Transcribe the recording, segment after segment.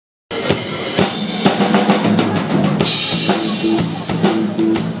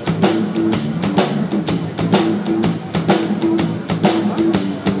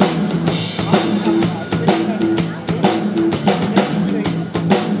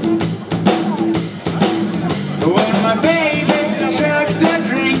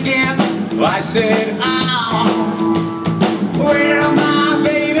said, oh, where my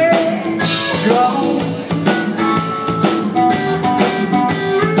baby go?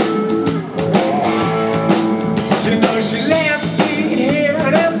 You know she left me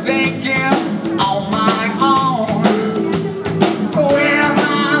here to thinking on my own. Where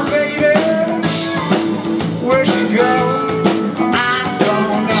my baby, where'd she go? I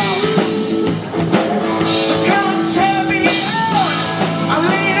don't know. So come tell me a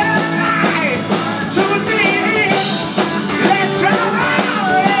later night to me. Let's drive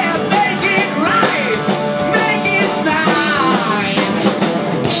out and make it right, make it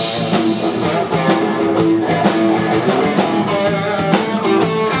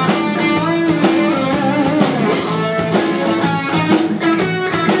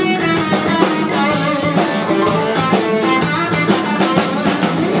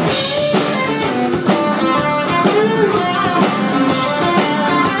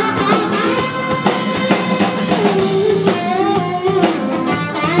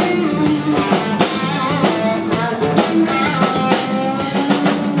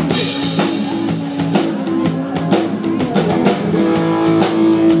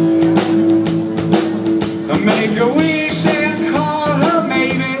make a wish and call her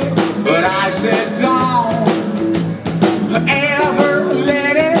maybe, but I said don't ever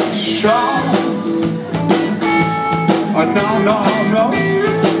let it show. Oh, no, no, no.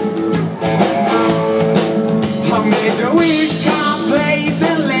 I make a wish,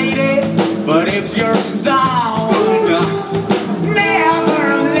 complacent lady, but if you're stoned,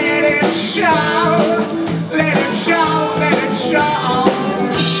 never let it show. Let it show, let it show.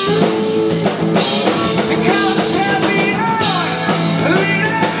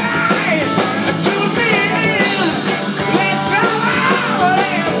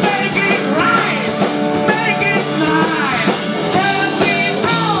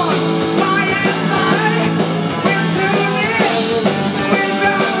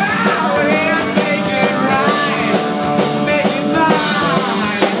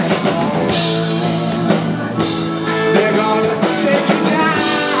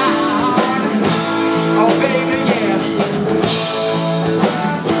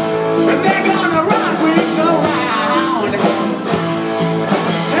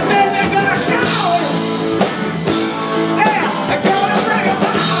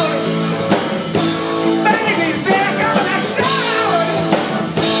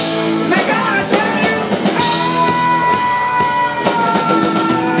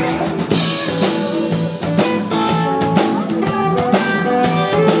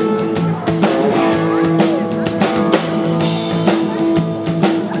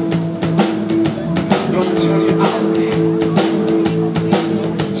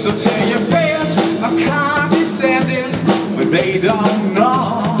 So tell your friends I'm condescending, but they don't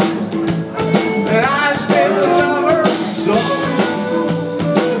know